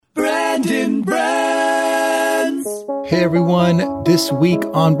Brandon Brands. Hey everyone, this week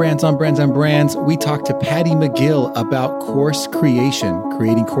on Brands, we talk to Patty McGill about course creation,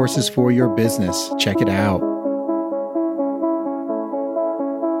 creating courses for your business. Check it out.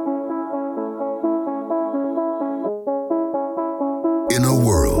 In a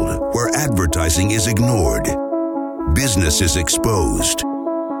world where advertising is ignored, business is exposed,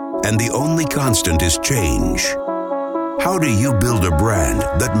 and the only constant is change, how do you build a brand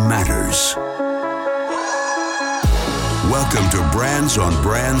that matters? Welcome to Brands on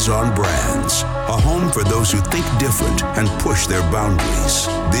Brands on Brands, a home for those who think different and push their boundaries.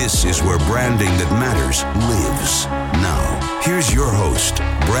 This is where branding that matters lives. Now, here's your host,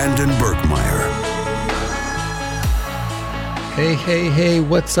 Brandon Birkmeyer. Hey,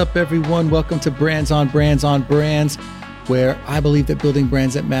 what's up everyone? Welcome to Brands on Brands, where I believe that building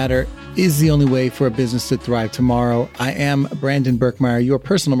brands that matter is the only way for a business to thrive tomorrow. I am Brandon Birkmeyer, your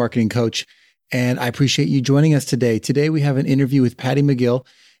personal marketing coach, and I appreciate you joining us today. Today we have an interview with Patty McGill,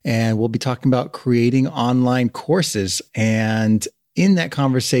 and we'll be talking about creating online courses. And in that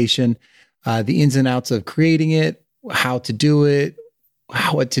conversation, the ins and outs of creating it, how to do it,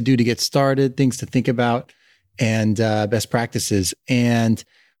 what to do to get started, things to think about, and best practices. And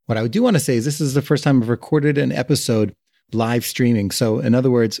what I do want to say is this is the first time I've recorded an episode live streaming. So in other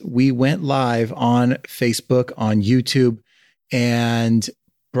words, we went live on Facebook, on YouTube, and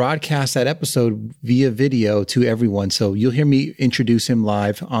broadcast that episode via video to everyone. So you'll hear me introduce him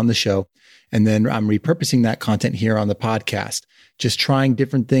live on the show. And then I'm repurposing that content here on the podcast, just trying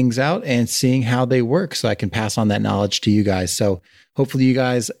different things out and seeing how they work so I can pass on that knowledge to you guys. So hopefully you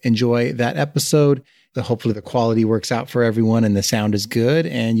guys enjoy that episode. Hopefully the quality works out for everyone and the sound is good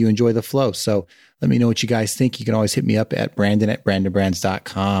and you enjoy the flow. So let me know what you guys think. You can always hit me up at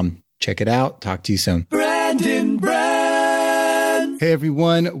brandon@brandonbrands.com. Check it out. Talk to you soon. Brandon Brands. Hey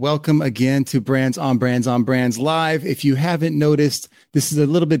everyone, welcome again to Brands on Brands Live. If you haven't noticed, this is a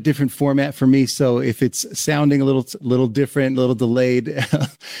little bit different format for me. So if it's sounding a little different, a little delayed,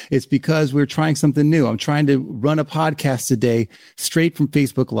 it's because we're trying something new. I'm trying to run a podcast today straight from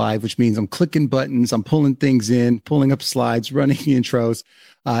Facebook Live, which means I'm clicking buttons, I'm pulling things in, pulling up slides, running intros.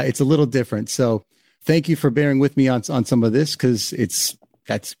 It's a little different. So thank you for bearing with me on some of this because it's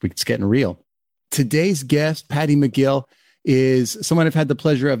getting real. Today's guest, Patty McGill, is someone I've had the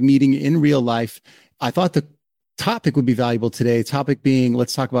pleasure of meeting in real life. I thought the topic would be valuable today. Topic being,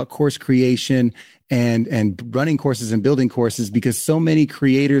 let's talk about course creation and running courses and building courses, because so many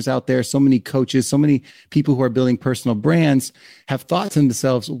creators out there, so many coaches, so many people who are building personal brands have thought to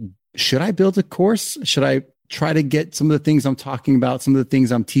themselves, should I build a course? Should I try to get some of the things I'm talking about, some of the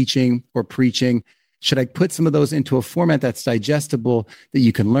things I'm teaching or preaching? Should I put some of those into a format that's digestible that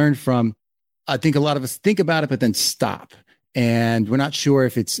you can learn from? I think a lot of us think about it, but then stop. And we're not sure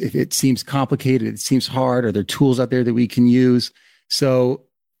if it seems complicated, it seems hard, or there are tools out there that we can use. So,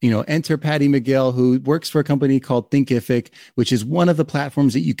 enter Patty McGill, who works for a company called Thinkific, which is one of the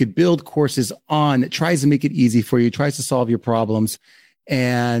platforms that you could build courses on. It tries to make it easy for you, tries to solve your problems.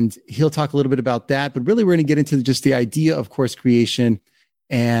 And he'll talk a little bit about that. But really, we're going to get into just the idea of course creation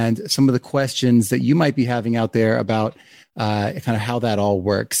and some of the questions that you might be having out there about kind of how that all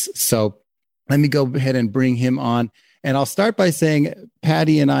works. So let me go ahead and bring him on. And I'll start by saying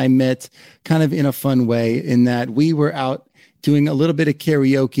Patty and I met kind of in a fun way in that we were out doing a little bit of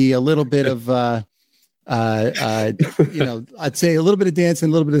karaoke, a little bit of, I'd say a little bit of dancing,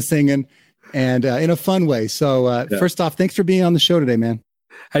 a little bit of singing, and in a fun way. So First off, thanks for being on the show today, man.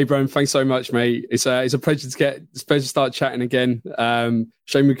 Hey, Brian, thanks so much, mate. It's a pleasure to start chatting again.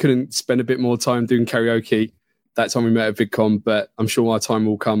 Shame we couldn't spend a bit more time doing karaoke that time we met at VidCon, but I'm sure our time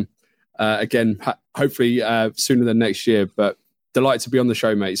will come. Again, hopefully sooner than next year, but delighted to be on the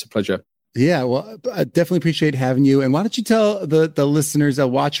show, mate. It's a pleasure. Yeah, well, I definitely appreciate having you. And why don't you tell the listeners, the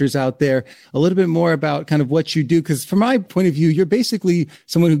watchers out there a little bit more about kind of what you do? Because from my point of view, you're basically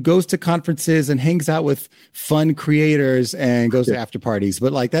someone who goes to conferences and hangs out with fun creators and goes to after parties.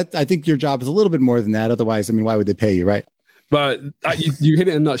 But like that, I think your job is a little bit more than that. Otherwise, I mean, why would they pay you, right? But you hit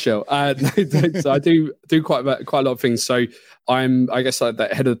it in a nutshell. So I do quite a lot of things. So I'm, I guess, like the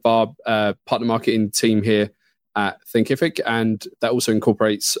head of our partner marketing team here at Thinkific, and that also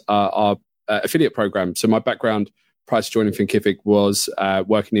incorporates our affiliate program. So my background prior to joining Thinkific was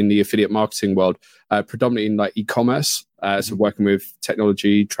working in the affiliate marketing world, predominantly in like e-commerce, so working with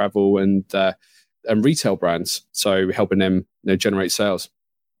technology, travel, and retail brands. So helping them generate sales.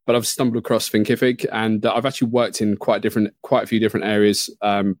 But I've stumbled across Thinkific, and I've actually worked in quite a few different areas: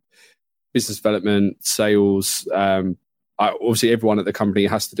 business development, sales. Obviously, everyone at the company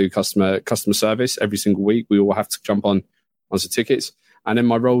has to do customer service every single week. We all have to jump on onto tickets, And then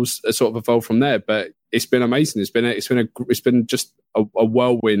my roles sort of evolved from there. But it's been amazing. It's been just a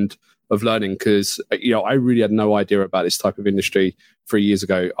whirlwind of learning, because I really had no idea about this type of industry 3 years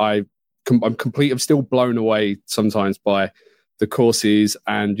ago. I'm still blown away sometimes by the courses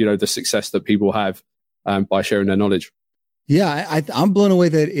and the success that people have by sharing their knowledge. Yeah, I'm blown away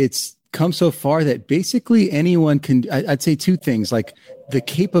that it's come so far that basically anyone can. I'd say two things: like the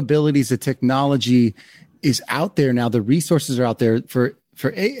capabilities, the technology is out there now. The resources are out there for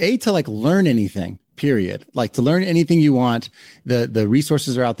to like learn anything. Period. Like to learn anything you want. The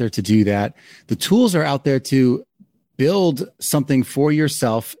resources are out there to do that. The tools are out there to build something for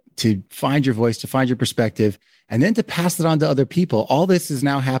yourself, to find your voice, to find your perspective, and then to pass it on to other people. All this is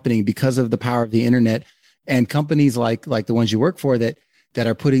now happening because of the power of the internet and companies like the ones you work for that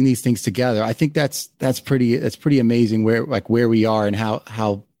are putting these things together. I think that's pretty amazing where we are and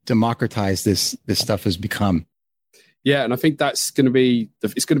how democratized this stuff has become. Yeah, and I think that's going to be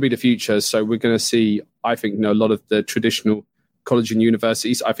the future. So we're going to see, I think, a lot of the traditional college and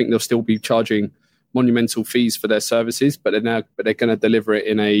universities, I think they'll still be charging monumental fees for their services, but they're going to deliver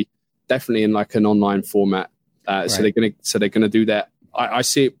it definitely in like an online format. Right. So they're going to do that. I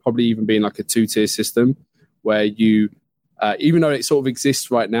see it probably even being like a 2-tier system where you, even though it sort of exists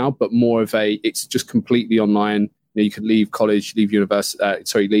right now, but more of it's just completely online. You could leave college, leave university.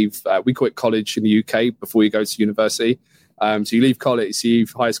 We call it college in the UK before you go to university. So you leave college, you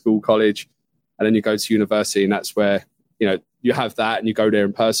leave high school, college, and then you go to university, and that's where you have that, and you go there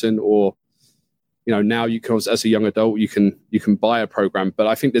in person. Or now you can, as a young adult, you can buy a program. But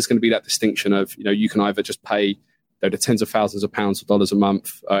I think there's going to be that distinction of you can either just pay the tens of thousands of pounds or dollars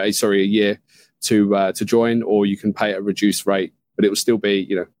a year to join, or you can pay at a reduced rate. But it will still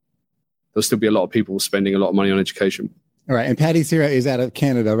be there'll still be a lot of people spending a lot of money on education. All right. And Paddy Sierra is out of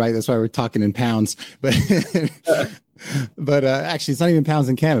Canada, right? That's why we're talking in pounds. But actually, it's not even pounds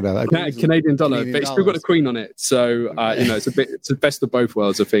in Canada. Canadian dollar. But it's still got a queen on it. So, it's the best of both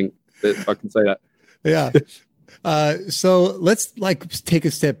worlds, I think, if I can say that. Yeah. So let's take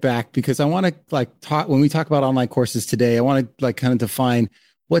a step back, because I want to talk, when we talk about online courses today, I want to kind of define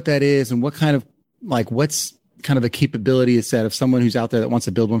what that is and what kind of what's kind of a capability set of someone who's out there that wants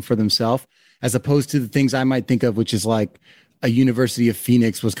to build one for themselves, as opposed to the things I might think of, which is like a University of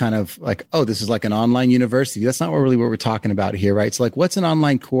Phoenix was kind of like, oh, this is like an online university. That's not really what we're talking about here, right? So what's an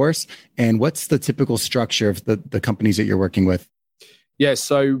online course, and what's the typical structure of the companies that you're working with? Yeah.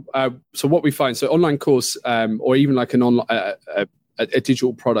 So what we find, online course, or even like an online, a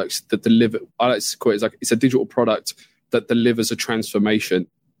digital product that deliver, I like to call it, it's a digital product that delivers a transformation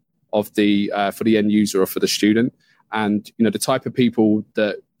of for the end user or for the student. And the type of people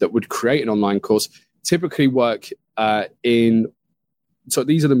that would create an online course typically work in, so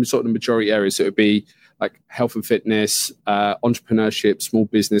these are the sort of the majority areas. So it would be like health and fitness, entrepreneurship, small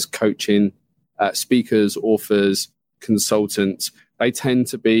business, coaching, speakers, authors, consultants. They tend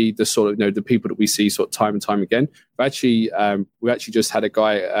to be the sort of the people that we see sort of time and time again. We actually just had a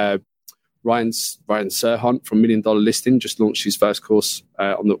guy, Ryan Serhunt from $1 Million Listing, just launched his first course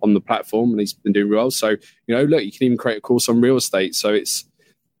on the platform, and he's been doing well. So look, you can even create a course on real estate. So it's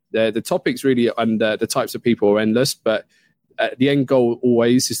the topics really, and the types of people are endless. But the end goal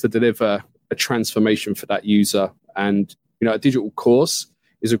always is to deliver a transformation for that user. And a digital course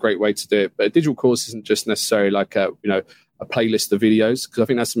is a great way to do it. But a digital course isn't just necessarily like a playlist of videos, because I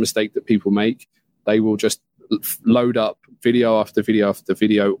think that's a mistake that people make. They will just load up video after video after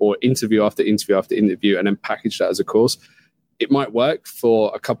video, or interview after interview after interview, and then package that as a course. It might work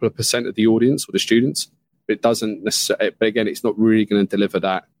for a couple of % of the audience or the students, but it doesn't necessarily. But again, it's not really going to deliver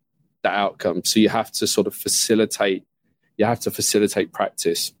that outcome. So you have to sort of facilitate. You have to facilitate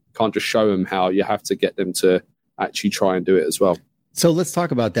practice. You can't just show them how. You have to get them to actually try and do it as well. So let's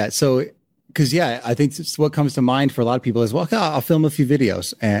talk about that. So, because I think what comes to mind for a lot of people is, well, I'll film a few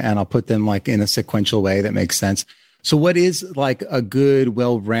videos and I'll put them in a sequential way that makes sense. So what is a good,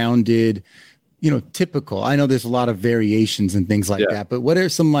 well-rounded, typical? I know there's a lot of variations and things like that, but what are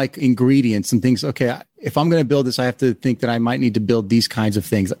some ingredients and things? Okay, if I'm going to build this, I have to think that I might need to build these kinds of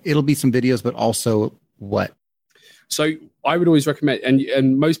things. It'll be some videos, but also what? So I would always recommend,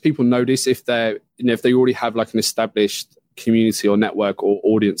 and most people know this, if they already have an established community or network or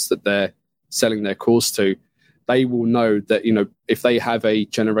audience that they're selling their course to, they will know that, if they have a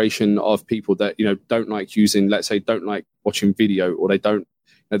generation of people that, don't like using, let's say, don't like watching video, or they don't,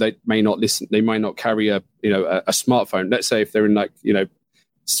 they may not listen, they might not carry a smartphone. Let's say if they're in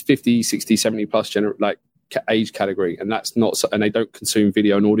 50, 60, 70 plus age category, and that's not, and they don't consume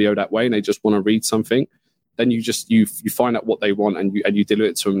video and audio that way, and they just want to read something, then you find out what they want and you deliver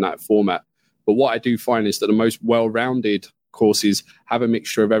it to them in that format. But what I do find is that the most well-rounded courses have a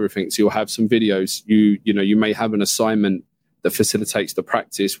mixture of everything. So you'll have some videos. You may have an assignment that facilitates the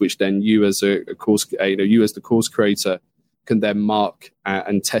practice, which then you as a course, you as the course creator can then mark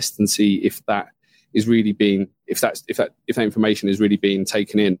and test and see if that is really being, if that information is really being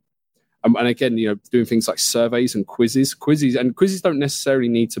taken in. And again, doing things like surveys and quizzes don't necessarily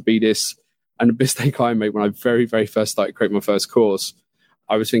need to be this. And the mistake I made when I very, very first started creating my first course,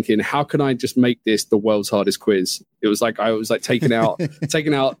 I was thinking, how can I just make this the world's hardest quiz? It was like, I was like taking out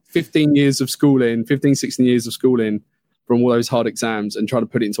 15 years of schooling, 15, 16 years of schooling from all those hard exams and trying to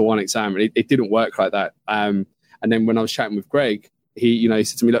put it into one exam. And it didn't work like that. And then when I was chatting with Greg, he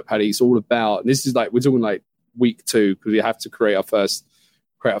said to me, look, Paddy, it's all about, and this is like, we're talking like week 2, because we have to create our first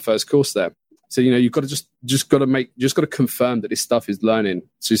course there. So, you've got to just got to confirm that this stuff is learning.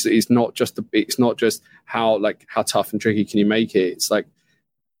 So it's not just how tough and tricky can you make it. It's like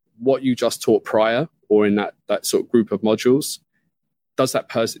what you just taught prior or in that sort of group of modules. Does that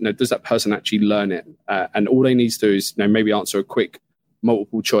person actually learn it? And all they need to do is, maybe answer a quick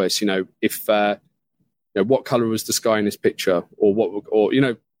multiple choice. If what color was the sky in this picture, or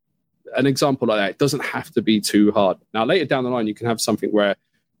an example like that. It doesn't have to be too hard. Now, later down the line, you can have something where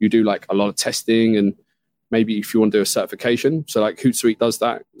you do like a lot of testing, and maybe if you want to do a certification. So like Hootsuite does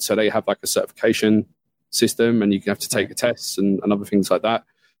that. So they have like a certification system, and you have to take the tests and other things like that.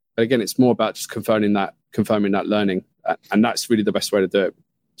 But again, it's more about just confirming that learning. And that's really the best way to do it.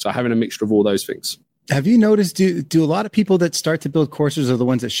 So having a mixture of all those things. Have you noticed, do a lot of people that start to build courses, or the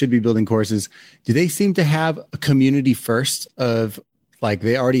ones that should be building courses, do they seem to have a community first of like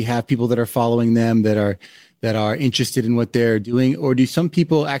they already have people that are following them that are interested in what they're doing? Or do some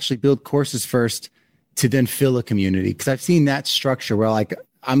people actually build courses first to then fill a community? Because I've seen that structure where like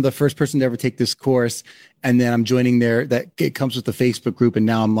I'm the first person to ever take this course, and then I'm joining that it comes with the Facebook group, and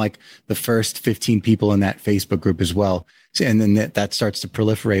now I'm like the first 15 people in that Facebook group as well. So, and then that starts to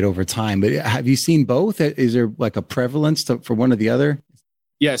proliferate over time. But have you seen both? Is there like a prevalence for one or the other?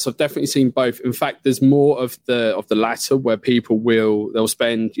 Yes, I've definitely seen both. In fact, there's more of the latter, where people they'll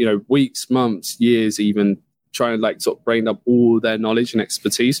spend weeks, months, years, even trying to like sort of brain up all their knowledge and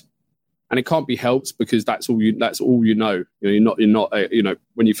expertise. And it can't be helped, because that's all you know. You're not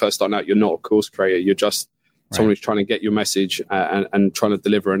when you first start out, you're not a course creator. You're just someone who's trying to get your message and trying to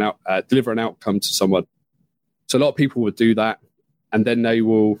deliver an outcome to someone. So a lot of people would do that, and then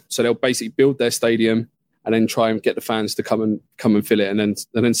they'll basically build their stadium and then try and get the fans to come and fill it, and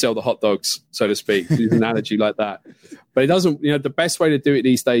then sell the hot dogs, so to speak. Use an analogy like that. But it doesn't. The best way to do it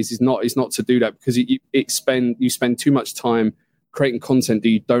these days is not to do that, because you spend too much time creating content that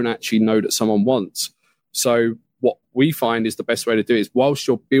you don't actually know that someone wants. So what we find is the best way to do it is, whilst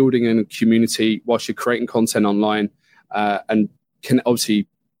you're building a community, whilst you're creating content online, and can obviously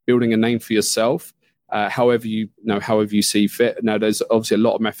building a name for yourself, however you see fit. Now, there's obviously a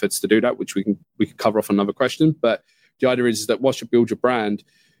lot of methods to do that, which we can cover off another question. But the idea is that whilst you build your brand,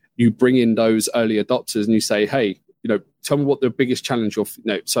 you bring in those early adopters and you say, hey, tell me what the biggest challenge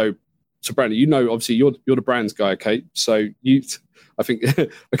So Brandon, obviously you're the brands guy, okay? So I think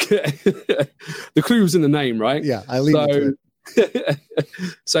the clue was in the name, right? Yeah, I leave it to it.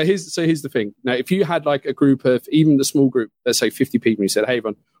 So here's the thing. Now, if you had like a group of, even the small group, let's say 50 people, and you said, hey,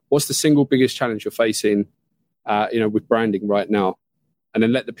 everyone, what's the single biggest challenge you're facing, with branding right now? And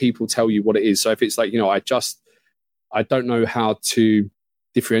then let the people tell you what it is. So if it's like, I don't know how to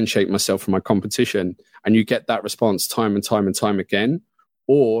differentiate myself from my competition, and you get that response time and time and time again.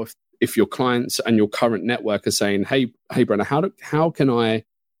 Or if your clients and your current network are saying, hey, Brandon, how can I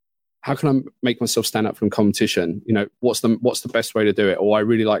make myself stand out from competition? What's the best way to do it? Or I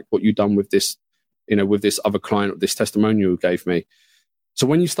really like what you've done with this, with this other client, or this testimonial you gave me. So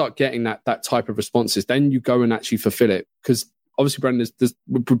when you start getting that type of responses, then you go and actually fulfill it. Because obviously, Brandon,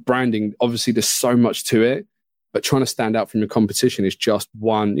 with branding, obviously there's so much to it, but trying to stand out from your competition is just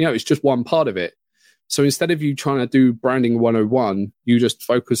one, it's just one part of it. So instead of you trying to do branding 101, you just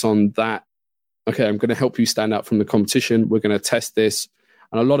focus on that. Okay, I'm going to help you stand out from the competition. We're going to test this.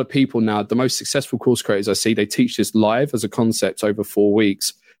 And a lot of people now, the most successful course creators I see, they teach this live as a concept over 4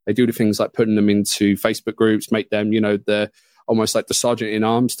 weeks. They do the things like putting them into Facebook groups, make them, the almost like the sergeant in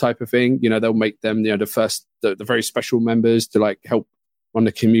arms type of thing. They'll make them, the very special members to like help run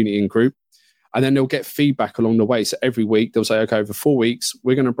the community and group. And then they'll get feedback along the way. So every week they'll say, okay, over 4 weeks,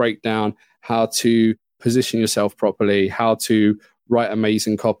 we're going to break down how to position yourself properly, how to write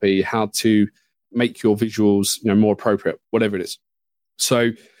amazing copy, how to make your visuals, more appropriate, whatever it is.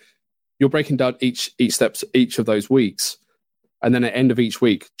 So you're breaking down each of those weeks. And then at the end of each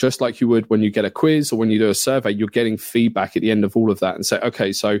week, just like you would when you get a quiz or when you do a survey, you're getting feedback at the end of all of that and say,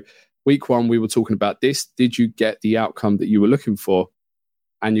 okay, so week one, we were talking about this. Did you get the outcome that you were looking for?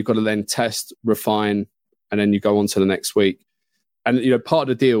 And you've got to then test, refine, and then you go on to the next week. And, you know, part of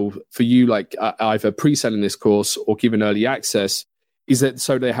the deal for you, like either pre-selling this course or giving early access, is that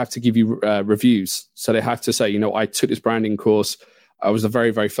so they have to give you reviews. So they have to say, you know, I took this branding course. I was the very,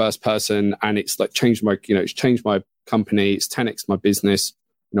 very first person, and it's like changed my, you know, it's changed my company. It's 10x my business,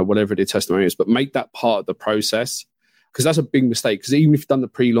 you know, whatever the testimony is. But make that part of the process, because that's a big mistake. Because even if you've done the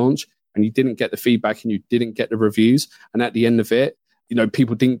pre-launch and you didn't get the feedback and you didn't get the reviews, and at the end of it, you know,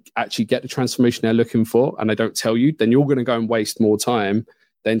 people didn't actually get the transformation they're looking for, and they don't tell you, then you're going to go and waste more time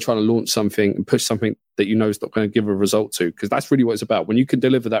than trying to launch something and push something that you know is not going to give a result to. Because that's really what it's about. When you can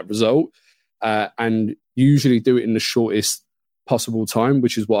deliver that result and usually do it in the shortest possible time,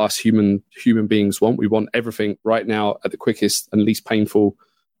 which is what us human beings want. We want everything right now at the quickest and least painful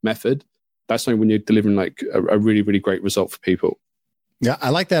method. That's only when you're delivering like a really, really great result for people. Yeah, I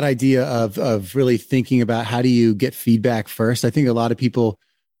like that idea of really thinking about how do you get feedback first. I think a lot of people,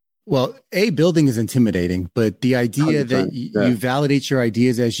 well, building is intimidating, but the idea that you validate your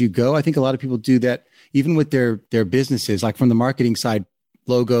ideas as you go, I think a lot of people do that even with their businesses, like from the marketing side.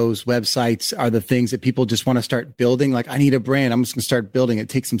 Logos, websites are the things that people just want to start building. Like, I need a brand, I'm just going to start building. It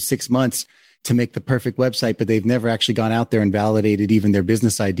takes them 6 months to make the perfect website, but they've never actually gone out there and validated even their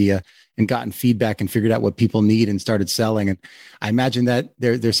business idea and gotten feedback and figured out what people need and started selling. And I imagine that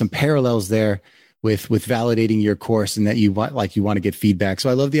there's some parallels there with validating your course, and that you want to get feedback. So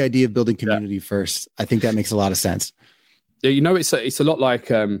I love the idea of building community first. I think that makes a lot of sense. Yeah, you know, it's a lot like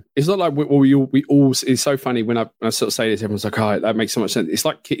it's not like we all. It's so funny when I sort of say this, everyone's like, "Oh, that makes so much sense." It's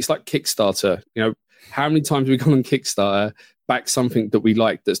like Kickstarter. You know, how many times have we gone on Kickstarter, back something that we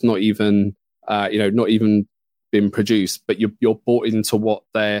like that's not even not even been produced, but you're bought into what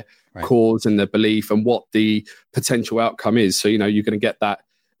their cause and their belief and what the potential outcome is. So, you know, you're going to get that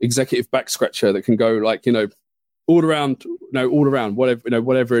executive back scratcher that can go like, you know, all around,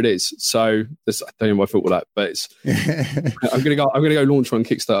 whatever it is. So I don't know why I thought of that, but it's, I'm gonna go launch one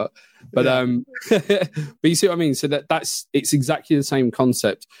Kickstarter. But but you see what I mean? So it's exactly the same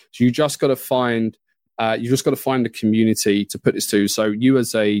concept. So you just got to find the community to put this to. So you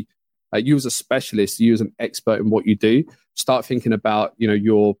as a specialist, you as an expert in what you do, start thinking about, you know,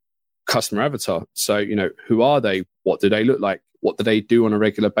 your customer avatar. So, you know, who are they? What do they look like? What do they do on a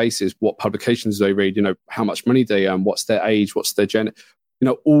regular basis? What publications do they read? You know, how much money they earn? What's their age? What's their gender? You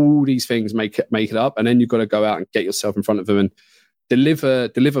know, all these things make it up. And then you've got to go out and get yourself in front of them and deliver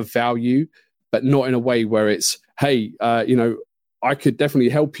value, but not in a way where it's, hey, you know, I could definitely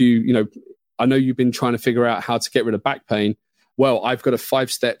help you. You know, I know you've been trying to figure out how to get rid of back pain. Well, I've got a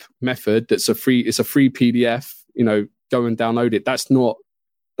 5-step method it's a free PDF, you know, go and download it. That's not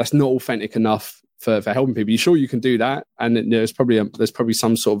authentic enough for helping people. You sure you can do that? And there's probably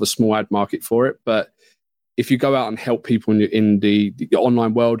some sort of a small ad market for it. But if you go out and help people in the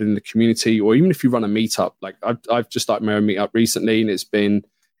online world, in the community, or even if you run a meetup, like I've just started my own meetup recently, and it's been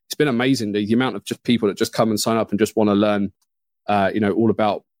amazing. The amount of just people that just come and sign up and just want to learn, you know, all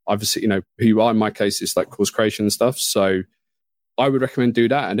about, obviously, you know, who you are. In my case, it's like course creation and stuff. So I would recommend do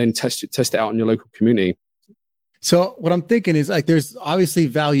that and then test it out in your local community. So what I'm thinking is, like, there's obviously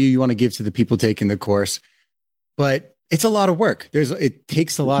value you want to give to the people taking the course, but it's a lot of work. It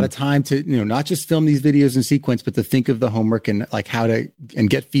takes a lot of time to, you know, not just film these videos in sequence, but to think of the homework and like how to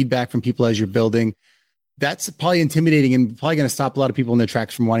get feedback from people as you're building. That's probably intimidating and probably going to stop a lot of people in their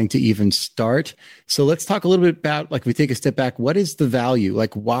tracks from wanting to even start. So let's talk a little bit about, like, we take a step back. What is the value?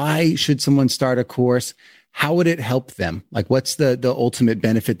 Like, why should someone start a course? How would it help them? Like, what's the ultimate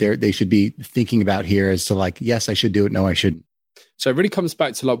benefit they should be thinking about here as to, like, yes, I should do it. No, I shouldn't. So it really comes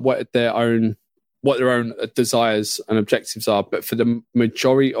back to like what their own desires and objectives are. But for the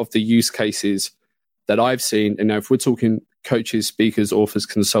majority of the use cases that I've seen, you know, if we're talking coaches, speakers, authors,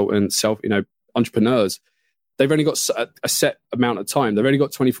 consultants, entrepreneurs, they've only got a set amount of time. They've only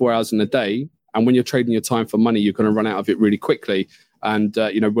got 24 hours in a day. And when you're trading your time for money, you're going to run out of it really quickly. And,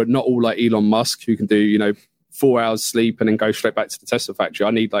 you know, we're not all like Elon Musk, who can do, you know, 4 hours sleep and then go straight back to the Tesla factory.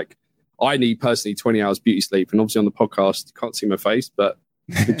 I need personally 20 hours beauty sleep. And obviously on the podcast, you can't see my face, but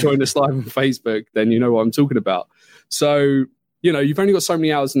if you join us live on Facebook, then you know what I'm talking about. So, you know, you've only got so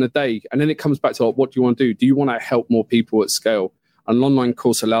many hours in a day. And then it comes back to, like, what do you want to do? Do you want to help more people at scale? An online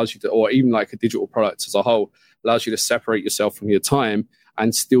course allows you to, or even like a digital product as a whole, allows you to separate yourself from your time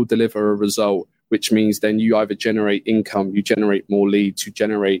and still deliver a result, which means then you either generate income, you generate more leads, you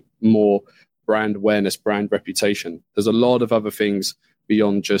generate more brand awareness, brand reputation. There's a lot of other things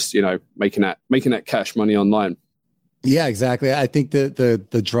beyond just, you know, making that cash money online. Yeah, exactly. I think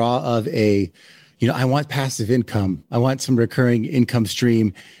the draw of I want passive income. I want some recurring income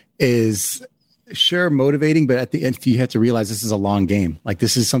stream. is sure motivating, but at the end, you have to realize this is a long game. Like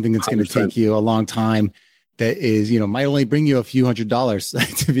this is something that's going to take you a long time. That is, might only bring you a few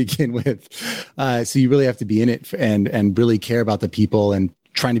 $100s to begin with. So you really have to be in it and really care about the people and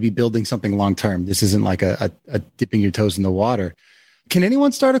trying to be building something long term. This isn't like a dipping your toes in the water. Can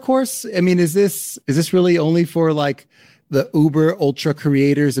anyone start a course? I mean, is this really only for like the uber ultra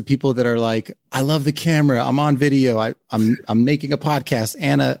creators, the people that are like, I love the camera, I'm on video, I'm making a podcast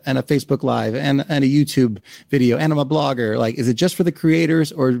and a Facebook Live and a YouTube video, and I'm a blogger? Like, is it just for the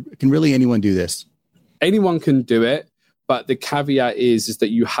creators, or can really anyone do this? Anyone can do it, but the caveat is that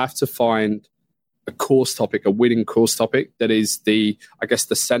you have to find a course topic, a winning course topic that is the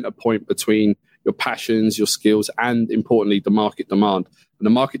center point between your passions, your skills, and importantly, the market demand. And the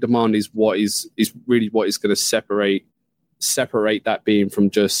market demand is what is really what is going to separate that being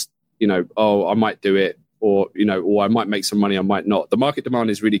from just, I might do it, or I might make some money, I might not. The market demand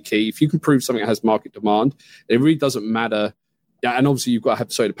is really key. If you can prove something has market demand, it really doesn't matter. Yeah, and obviously you've got to have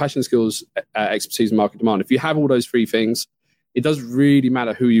the passion, skills, expertise, and market demand. If you have all those three things, it doesn't really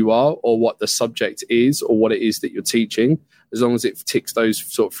matter who you are or what the subject is or what it is that you're teaching, as long as it ticks those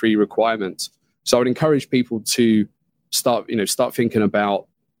sort of three requirements. So I would encourage people to start thinking about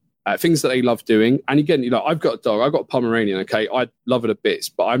things that they love doing. And again, I've got a dog, I've got a Pomeranian. Okay, I love it a bit,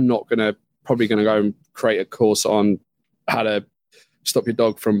 but I'm not probably going to go and create a course on how to stop your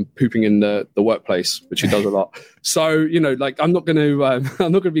dog from pooping in the workplace, which he does a lot. So, I'm not going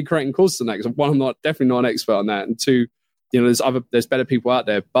to be creating courses on that, because one, I'm definitely not an expert on that. And two, there's better people out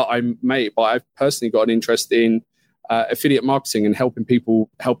there, but I've personally got an interest in affiliate marketing and helping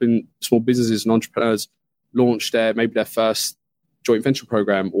small businesses and entrepreneurs launch their first joint venture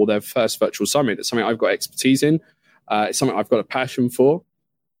program or their first virtual summit. It's something I've got expertise in. It's something I've got a passion for,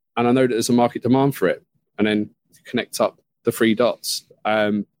 and I know that there's a market demand for it. And then connect up the three dots.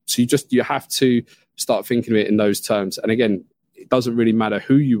 So you have to start thinking of it in those terms. And again, it doesn't really matter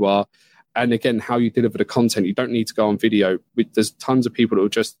who you are, and again, how you deliver the content. You don't need to go on video. There's tons of people that will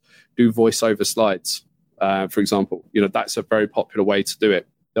just do voiceover slides, for example. That's a very popular way to do it.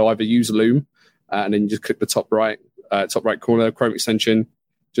 They'll either use Loom, and then you just click the top right corner, Chrome extension,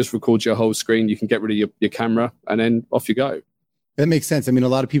 just record your whole screen. You can get rid of your camera, and then off you go. That makes sense. I mean, a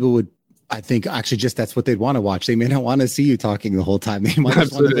lot of people would, I think, actually just that's what they'd want to watch. They may not want to see you talking the whole time. They might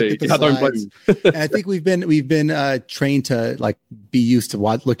just want to look at the slides. And I think we've been trained to be used to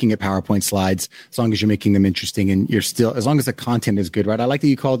looking at PowerPoint slides, as long as you're making them interesting and as long as the content is good, right? I like that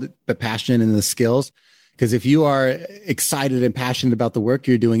you called it the passion and the skills, because if you are excited and passionate about the work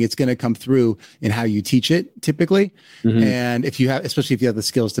you're doing, it's going to come through in how you teach it typically. Mm-hmm. And especially if you have the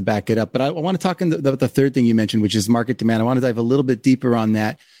skills to back it up. But I want to talk about the third thing you mentioned, which is market demand. I want to dive a little bit deeper on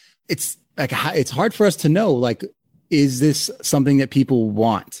that. It's hard for us to know, is this something that people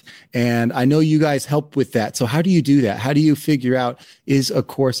want? And I know you guys help with that. So how do you do that? How do you figure out, is a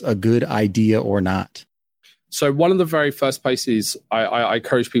course a good idea or not? So one of the very first places I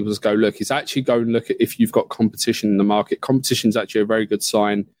encourage people to go look is actually go and look at if you've got competition in the market. Competition is actually a very good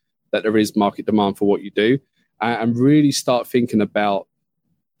sign that there is market demand for what you do, and really start thinking about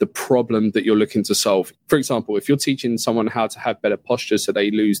the problem that you're looking to solve. For example, if you're teaching someone how to have better posture so they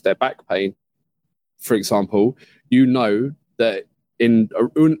lose their back pain, for example, that in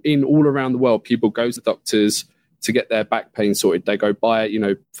all around the world, people go to doctors to get their back pain sorted. They go buy,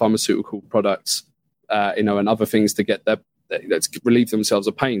 pharmaceutical products, and other things to get to relieve themselves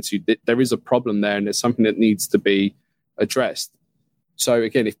of pain. So there is a problem there, and there's something that needs to be addressed. So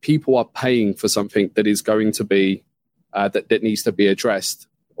again, if people are paying for something that is going to be that needs to be addressed,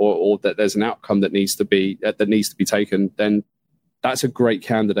 or that there's an outcome that needs to be taken, then that's a great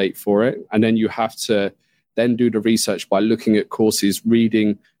candidate for it. And then you have to then do the research by looking at courses,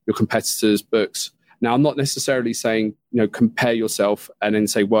 reading your competitors' books. Now, I'm not necessarily saying, compare yourself and then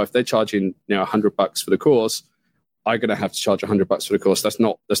say, well, if they're charging, $100 for the course, I'm going to have to charge $100 for the course. That's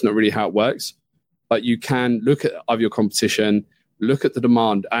not really how it works. But you can look at your competition, look at the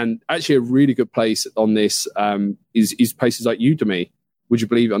demand. And actually a really good place on this is places like Udemy. Would you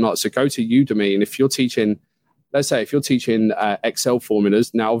believe it or not? So go to Udemy, and if you're teaching, Excel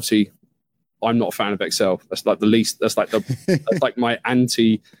formulas, now obviously I'm not a fan of Excel. That's like that's like my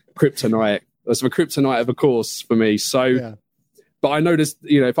anti-kryptonite. That's the kryptonite of a course for me. So, yeah. But I noticed,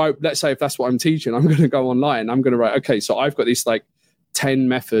 if that's what I'm teaching, I'm going to go online. I'm going to write, okay, so I've got these 10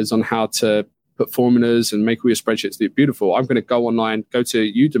 methods on how to put formulas and make all your spreadsheets look beautiful. I'm going to go online, go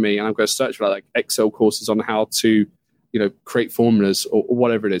to Udemy, and I'm going to search for Excel courses on how to create formulas or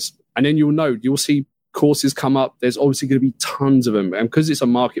whatever it is. And then you'll see courses come up. There's obviously going to be tons of them. And because it's a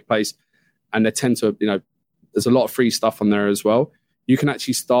marketplace and they tend to, there's a lot of free stuff on there as well. you can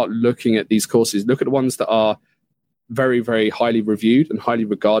actually start looking at these courses. Look at the ones that are very, very highly reviewed and highly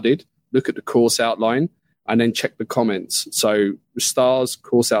regarded. Look at the course outline and then check the comments. So stars,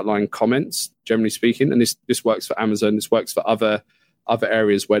 course outline, comments, generally speaking. And this works for Amazon. This works for other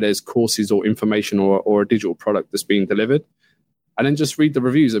areas where there's courses or information or a digital product that's being delivered. And then just read the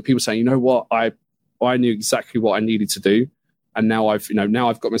reviews of people saying, you know what, I knew exactly what I needed to do. And now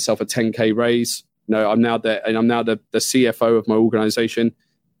I've got myself a 10K raise. I'm now the CFO of my organization.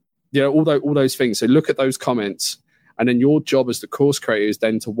 All those things. So look at those comments. And then your job as the course creator is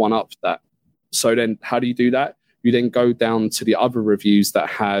then to one up that. So then how do you do that? You then go down to the other reviews that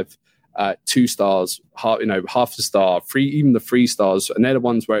have 2 stars, half a star, even the 3 stars. And they're the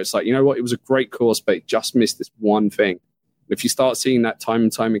ones where it's like, you know what, it was a great course, but it just missed this one thing. If you start seeing that time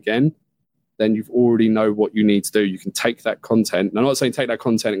and time again, then you've already know what you need to do. You can take that content. And I'm not saying take that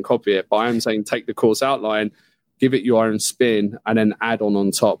content and copy it, but I am saying take the course outline, give it your own spin, and then add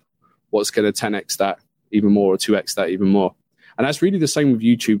on top what's going to 10x that even more or 2x that even more. And that's really the same with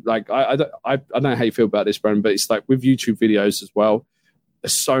YouTube. Like I don't know how you feel about this, Brandon, but it's like with YouTube videos as well.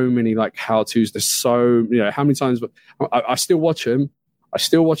 There's so many like how-tos. There's so, how many times I still watch them.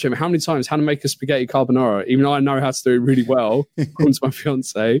 How many times? How to make a spaghetti carbonara, even though I know how to do it really well, according to my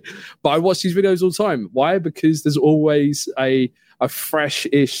fiance. But I watch these videos all the time. Why? Because there's always a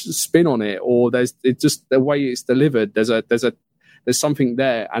fresh-ish spin on it, or it's just the way it's delivered. There's something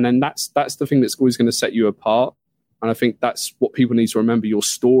there, and then that's the thing that's always going to set you apart. And I think that's what people need to remember. Your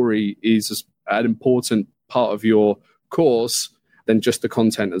story is an important part of your course than just the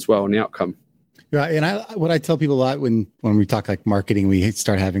content as well and the outcome. Right. And what I tell people a lot when we talk like marketing, we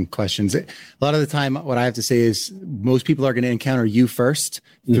start having questions. A lot of the time, what I have to say is most people are going to encounter you first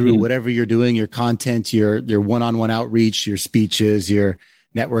through whatever you're doing, your content, your one-on-one outreach, your speeches, your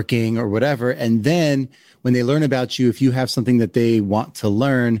networking or whatever. And then when they learn about you, if you have something that they want to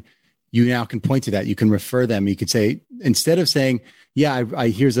learn, you now can point to that. You can refer them. You could say, instead of saying, yeah,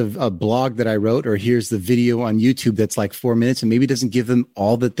 here's a blog that I wrote, or here's the video on YouTube that's like 4 minutes and maybe doesn't give them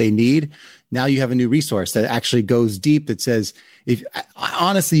all that they need. Now you have a new resource that actually goes deep that says,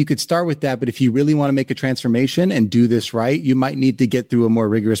 honestly, you could start with that, but if you really want to make a transformation and do this right, you might need to get through a more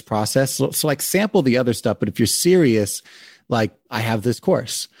rigorous process. So like sample the other stuff, but if you're serious, like I have this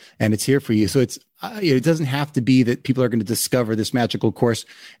course and it's here for you. So it doesn't have to be that people are going to discover this magical course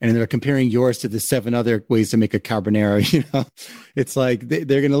and they're comparing yours to the 7 other ways to make a carbonara. It's like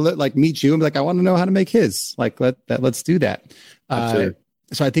they're going to meet you and be like, I want to know how to make his. Like let's do that. So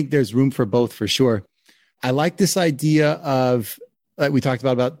I think there's room for both for sure. I like this idea of like we talked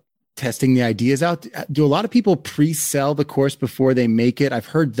about testing the ideas out. Do a lot of people pre-sell the course before they make it? I've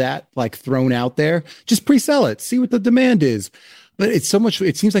heard that like thrown out there. Just pre-sell it, see what the demand is. But it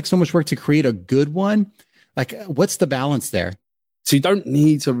seems like so much work to create a good one. Like, what's the balance there? So you don't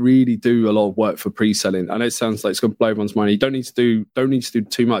need to really do a lot of work for pre-selling. I know it sounds like it's going to blow everyone's mind. You don't need to do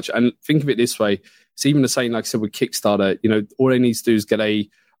too much. And think of it this way: it's even the same, like I said, with Kickstarter. All they need to do is get a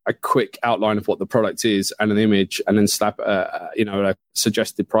quick outline of what the product is and an image, and then slap a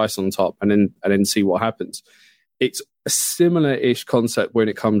suggested price on top, and then see what happens. It's a similar-ish concept when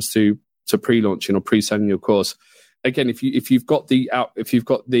it comes to pre-launching or pre-selling your course. Again, if you've got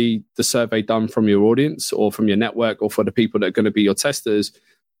the survey done from your audience or from your network or for the people that are going to be your testers,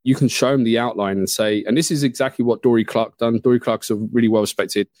 you can show them the outline and say, and this is exactly what Dorie Clark done. Dorie Clark's a really well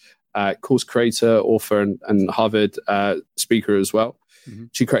respected course creator, author, and Harvard speaker as well. Mm-hmm.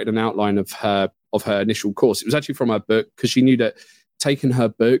 She created an outline of her initial course. It was actually from her book, because she knew that taking her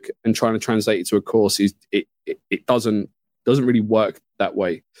book and trying to translate it to a course it doesn't really work that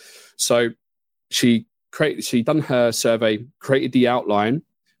way. So she done her survey, created the outline,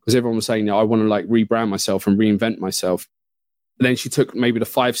 because everyone was saying, I want to like rebrand myself and reinvent myself. And then she took maybe the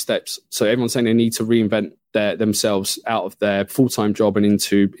 5 steps. So everyone's saying they need to reinvent themselves out of their full-time job and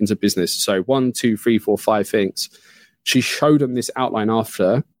into business. So 1, 2, 3, 4, 5 things. She showed them this outline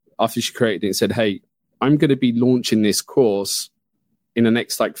after she created it and said, hey, I'm going to be launching this course in the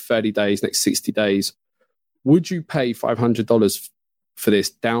next like 30 days, next 60 days. Would you pay $500 for this,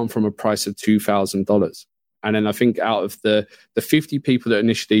 down from a price of $2,000? And then I think out of the 50 people that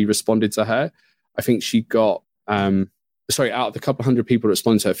initially responded to her, I think she got, out of the couple hundred people that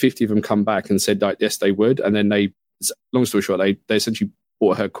responded to her, 50 of them come back and said that, yes, they would. And then long story short, they essentially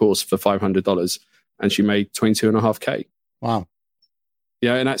bought her course for $500 and she made $22.5K. Wow.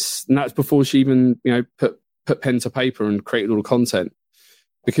 Yeah. And that's before she even, put pen to paper and created all the content.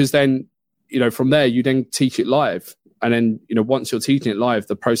 Because then, from there, you then teach it live. And then, once you're teaching it live,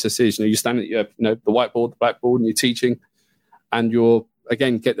 the process is, you stand at your, the whiteboard, the blackboard, and you're teaching, and you're,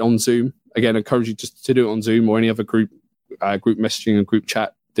 again, get on Zoom. Again, I encourage you just to do it on Zoom or any other group group messaging and group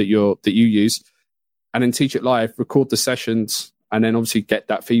chat that you use, and then teach it live, record the sessions, and then obviously get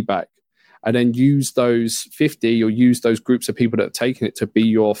that feedback, and then use those 50 or use those groups of people that have taken it to be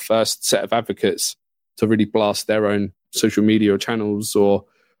your first set of advocates to really blast their own social media channels or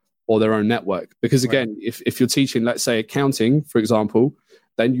their own network. Because again, if you're teaching, let's say accounting, for example,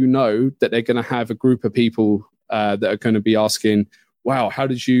 then you know that they're going to have a group of people that are going to be asking, wow, how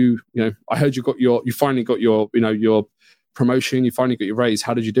did you I heard you finally got your promotion, you finally got your raise.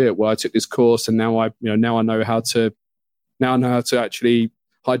 How did you do it? Well, I took this course and now I know how to actually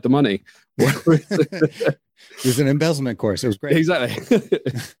hide the money. It was an embezzlement course. It was great. Exactly.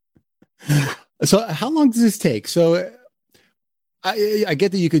 So how long does this take? So I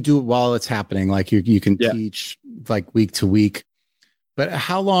get that you could do it while it's happening. Like you can teach like week to week, but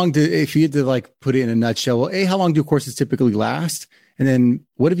how long if you had to like put it in a nutshell, well, how long do courses typically last? And then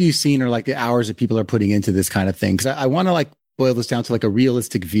what have you seen are like the hours that people are putting into this kind of thing? Cause I want to like boil this down to like a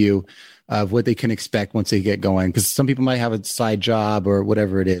realistic view of what they can expect once they get going. Cause some people might have a side job or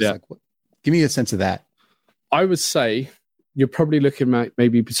whatever it is. Yeah. Like, give me a sense of that. I would say you're probably looking at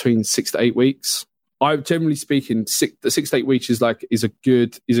maybe between 6 to 8 weeks. I generally speaking, 6 to 8 weeks is a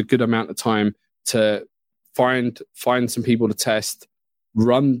good amount of time to find some people to test,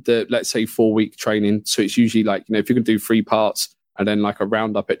 run the, let's say, 4-week training. So it's usually like, if you're going to do 3 parts and then like a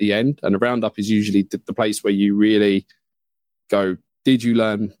roundup at the end, and a roundup is usually the place where you really go, did you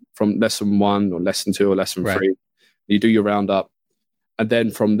learn from lesson 1 or lesson 2 or lesson 3? You do your roundup. And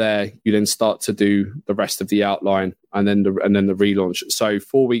then from there, you then start to do the rest of the outline and then the relaunch. So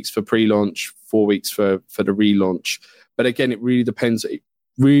 4 weeks for pre-launch, 4 weeks for the relaunch. But again, it really depends. It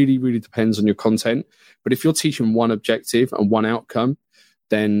really, really depends on your content. But if you're teaching one objective and one outcome,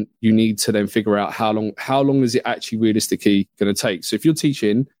 then you need to then figure out how long is it actually realistically going to take. So if you're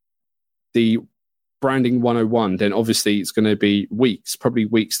teaching the branding 101, then obviously it's going to be probably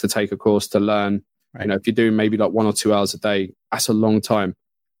weeks to take a course to learn. Right. If you're doing maybe like 1 or 2 hours a day, that's a long time.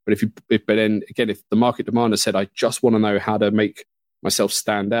 But if the market demand has said, I just want to know how to make myself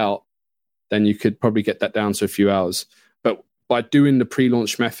stand out, then you could probably get that down to a few hours. But by doing the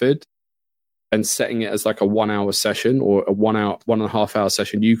pre-launch method and setting it as like a 1 hour session or a 1.5 hour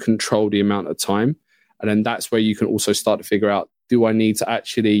session, you control the amount of time. And then that's where you can also start to figure out, do I need to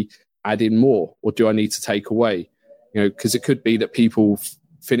actually add in more or do I need to take away? Because it could be that people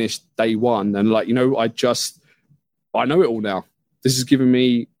finish day 1 and like, I know it all now. This is giving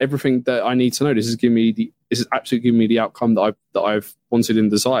me everything that I need to know. This is absolutely giving me the outcome that I've wanted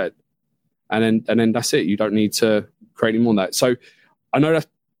and desired. And then that's it. You don't need to create any more than that. So I know that's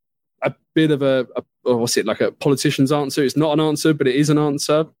a bit of like a politician's answer. It's not an answer, but it is an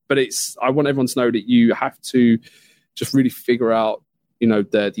answer. But I want everyone to know that you have to just really figure out,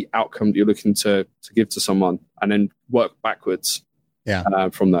 the outcome that you're looking to give to someone and then work backwards. Yeah,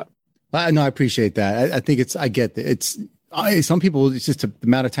 from that. No, I appreciate that. I think I get that. Some people, it's just the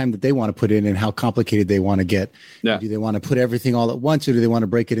amount of time that they want to put in and how complicated they want to get. Yeah. Do they want to put everything all at once or do they want to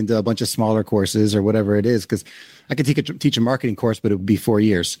break it into a bunch of smaller courses or whatever it is? Because I could teach a marketing course, but it would be 4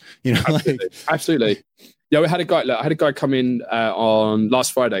 years. Absolutely. Yeah, I had a guy come in on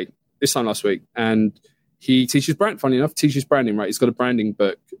last Friday, this time last week, and he teaches funny enough, teaches branding, right? He's got a branding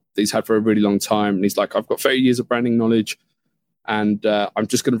book that he's had for a really long time. And he's like, I've got 30 years of branding knowledge. And I'm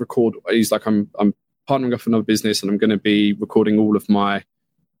just going to record. He's like, I'm partnering up with another business and I'm going to be recording all of my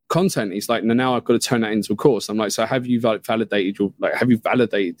content. He's like, now I've got to turn that into a course. I'm like, so have you validated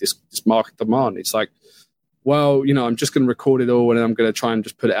this market demand? It's like, well, I'm just going to record it all and then I'm going to try and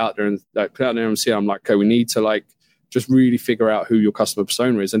just put it out there and see. I'm like, okay, we need to like just really figure out who your customer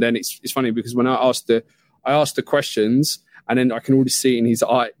persona is. And then it's funny because when I asked the questions. And then I can already see it in his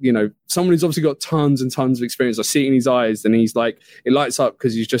eye, someone who's obviously got tons and tons of experience. I see it in his eyes and he's like, it lights up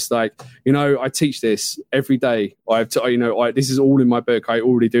because he's just like, I teach this every day. This is all in my book. I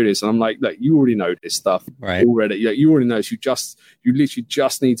already do this. And I'm like, look, you already know this stuff already. You already know. So you literally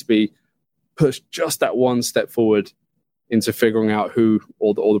just need to be pushed just that one step forward into figuring out who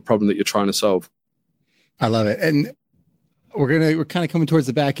or the problem that you're trying to solve. I love it. And we're kind of coming towards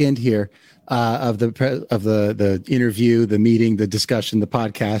the back end here of the interview, the meeting, the discussion, the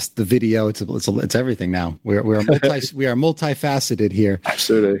podcast, the video. It's everything now. We are multifaceted here.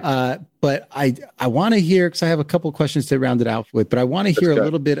 Absolutely. But I want to hear, because I have a couple of questions to round it out with. But I want to hear a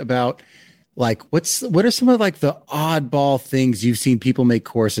little bit about like what are some of like the oddball things you've seen people make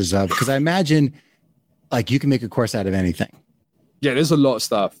courses of? Because I imagine like you can make a course out of anything. Yeah, there's a lot of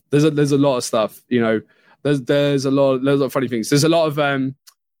stuff. There's a lot of stuff. There's a lot of funny things. There's a lot of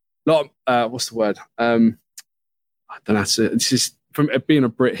what's the word? I don't know. It's just from being a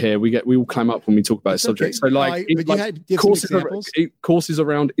Brit here, we all clam up when we talk about this subject. So like, courses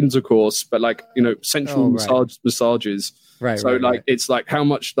around intercourse, but like, sensual massages. Right. So it's like how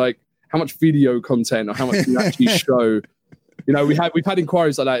much video content or how much you actually show. We've had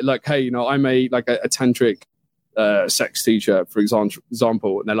inquiries like, hey, I'm a tantric sex teacher, for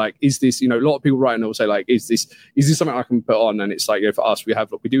example, and they're like, is this, a lot of people write and they'll say like, is this something I can put on? And it's like, for us, we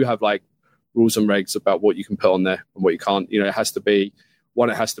do have like rules and regs about what you can put on there and what you can't. It has to be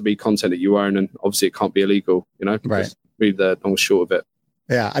content that you own, and obviously it can't be illegal. Right. Read the long short of it.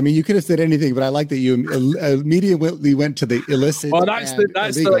 Yeah, I mean, you could have said anything, but I like that you immediately went to the illicit. Well, that's like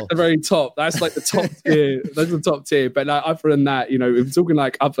the very top. That's like the top tier. That's the top tier. But like, other than that, if we're talking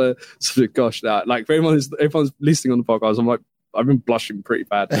like other sort of like for everyone's listening on the podcast, I've been blushing pretty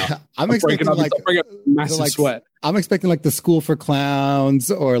bad now. I'm expecting massive sweat. I'm expecting like the School for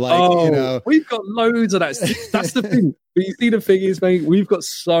Clowns or like, we've got loads of that. That's the thing. But you see, the thing is, mate, we've got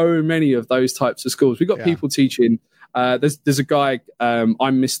so many of those types of schools. We've got people teaching. There's a guy, I'm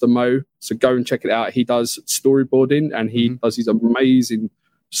Mr. Mo, so go and check it out. He does storyboarding, and he does these amazing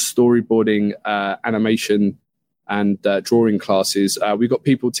storyboarding, animation and drawing classes. We've got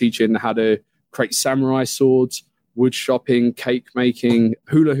people teaching how to create samurai swords, wood shopping, cake making,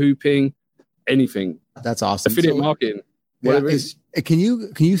 hula hooping, anything. That's awesome. Affiliate marketing. Whatever it is. Can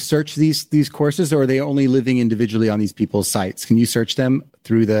you search these courses, or are they only living individually on these people's sites? Can you search them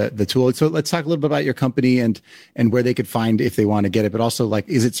through the tool? So let's talk a little bit about your company and where they could find if they want to get it, but also like,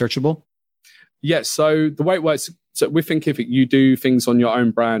 is it searchable? Yes. So the way it works, so with Thinkific, you do things on your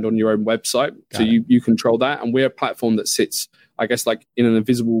own brand, on your own website. You control that. And we're a platform that sits, I guess, like in an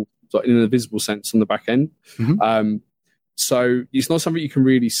invisible sense on the back end. So it's not something you can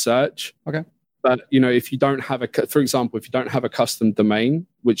really search. Okay. But if you don't have for example, if you don't have a custom domain,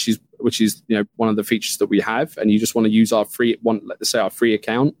 which is one of the features that we have, and you just want to use our free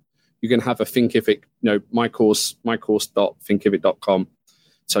account, you can have a Thinkific, mycourse.thinkific.com.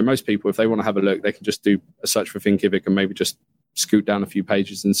 So most people, if they want to have a look, they can just do a search for Thinkific and maybe just scoot down a few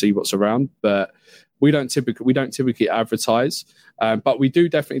pages and see what's around. But we don't typically advertise, but we do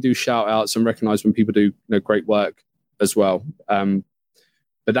definitely do shout outs and recognize when people do great work as well.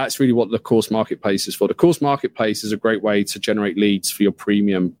 But that's really what the course marketplace is for. The course marketplace is a great way to generate leads for your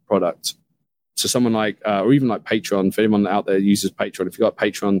premium product. So someone like, or even like Patreon, for anyone out there uses Patreon, if you've got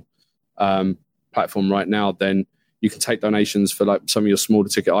a Patreon platform right now, then you can take donations for like some of your smaller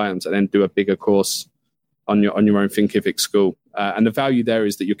ticket items and then do a bigger course on your own Thinkific school. And the value there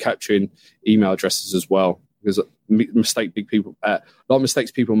is that you're capturing email addresses as well, because a lot of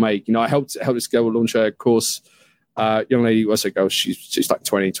mistakes people make. I helped this girl launch a course. Young lady, what's her girl? She's like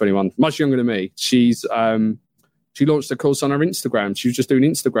 20, 21, much younger than me. She launched a course on her Instagram. She was just doing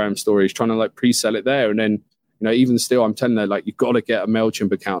Instagram stories, trying to like pre-sell it there. And then, even still, I'm telling her like, you've got to get a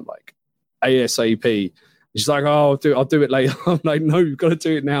MailChimp account like ASAP. She's like, oh, I'll do it later. I'm like, no, you've got to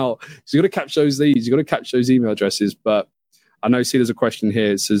do it now. So you've got to capture those leads. You've got to capture those email addresses. But I know, see, there's a question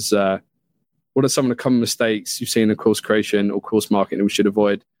here. It says, what are some of the common mistakes you've seen in course creation or course marketing we should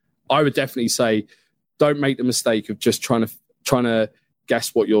avoid? I would definitely say, don't make the mistake of just trying to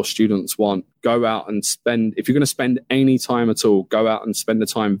guess what your students want. Go out and if you're going to spend any time at all, go out and spend the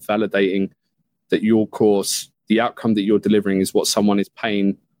time validating that your course, the outcome that you're delivering is what someone is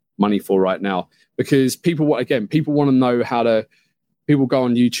paying money for right now. Because people want to know people go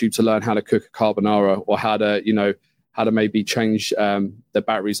on YouTube to learn how to cook a carbonara or how to maybe change the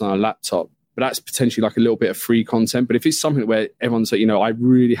batteries on a laptop. But that's potentially like a little bit of free content. But if it's something where everyone's like, I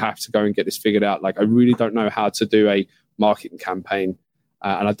really have to go and get this figured out. Like, I really don't know how to do a marketing campaign.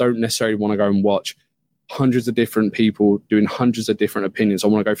 And I don't necessarily want to go and watch hundreds of different people doing hundreds of different opinions. I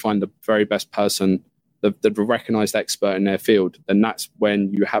want to go find the very best person, the recognized expert in their field. Then that's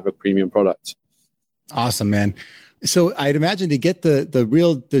when you have a premium product. Awesome, man. So I'd imagine to get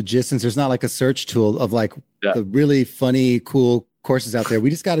the gist, since there's not like a search tool of like the really funny, cool courses out there,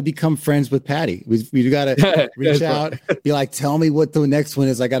 we just got to become friends with Patty. We got to reach out, be like, tell me what the next one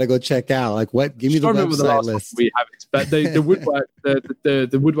is. I got to go check out. Like, what? Give me the website list. We have it, but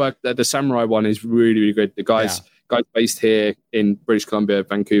the woodwork, the samurai one is really, really good. The guy's based here in British Columbia,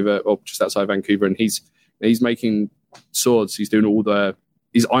 Vancouver, or just outside Vancouver, and he's making swords. He's doing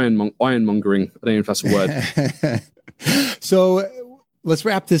he's ironmongering. I don't know if that's a word. So let's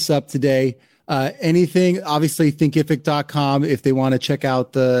wrap this up today. Anything, obviously thinkific.com if they want to check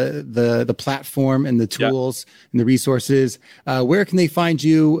out the platform and the tools and the resources. Where can they find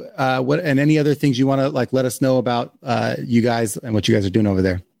you? And any other things you want to like let us know about you guys and what you guys are doing over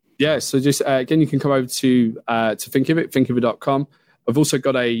there? Yeah, so just again, you can come over to Thinkific, thinkific.com. I've also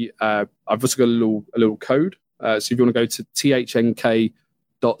got a little code So if you want to go to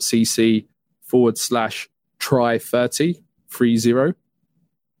thnk.cc/try30,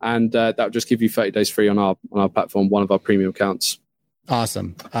 and that'll just give you 30 days free on our platform, one of our premium accounts.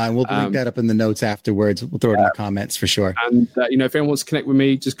 Awesome. We'll link that up in the notes afterwards. We'll throw it in the comments for sure. And, if anyone wants to connect with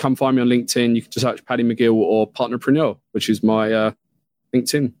me, just come find me on LinkedIn. You can just search Paddy McGill or Partnerpreneur, which is my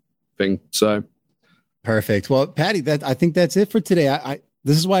LinkedIn thing. So perfect. Well, Paddy, I think that's it for today.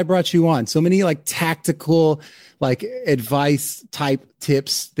 This is why I brought you on. So many like tactical, like advice type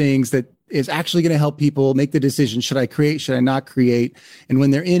tips, things that is actually going to help people make the decision. Should I create? Should I not create? And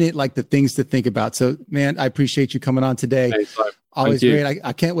when they're in it, like the things to think about. So, man, I appreciate you coming on today. Always great.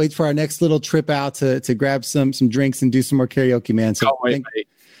 I can't wait for our next little trip out to grab some drinks and do some more karaoke, man. So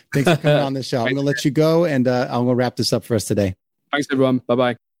thanks for coming on the show. I'm going to let you go, and I'm going to wrap this up for us today. Thanks, everyone.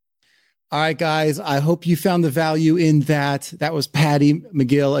 Bye-bye. All right, guys. I hope you found the value in that. That was Paddy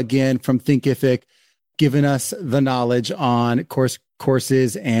McGill again from Thinkific, giving us the knowledge on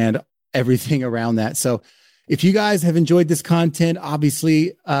courses and everything around that. So if you guys have enjoyed this content,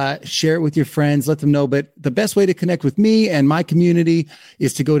 obviously share it with your friends, let them know. But the best way to connect with me and my community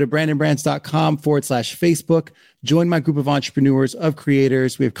is to go to brandonbrands.com/Facebook, join my group of entrepreneurs, of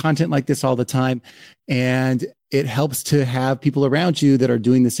creators. We have content like this all the time. And it helps to have people around you that are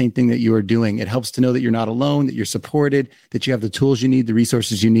doing the same thing that you are doing. It helps to know that you're not alone, that you're supported, that you have the tools you need, the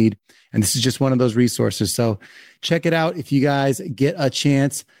resources you need. And this is just one of those resources. So check it out if you guys get a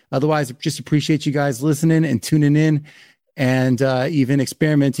chance. Otherwise, just appreciate you guys listening and tuning in and even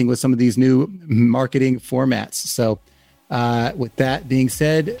experimenting with some of these new marketing formats. So with that being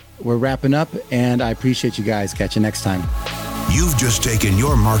said, we're wrapping up, and I appreciate you guys. Catch you next time. You've just taken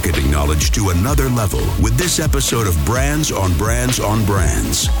your marketing knowledge to another level with this episode of Brands on Brands on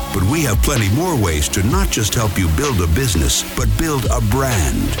Brands. But we have plenty more ways to not just help you build a business, but build a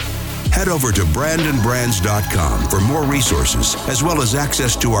brand. Head over to brandonbrands.com for more resources, as well as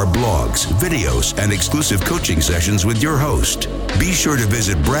access to our blogs, videos, and exclusive coaching sessions with your host. Be sure to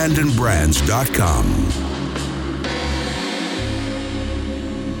visit brandonbrands.com.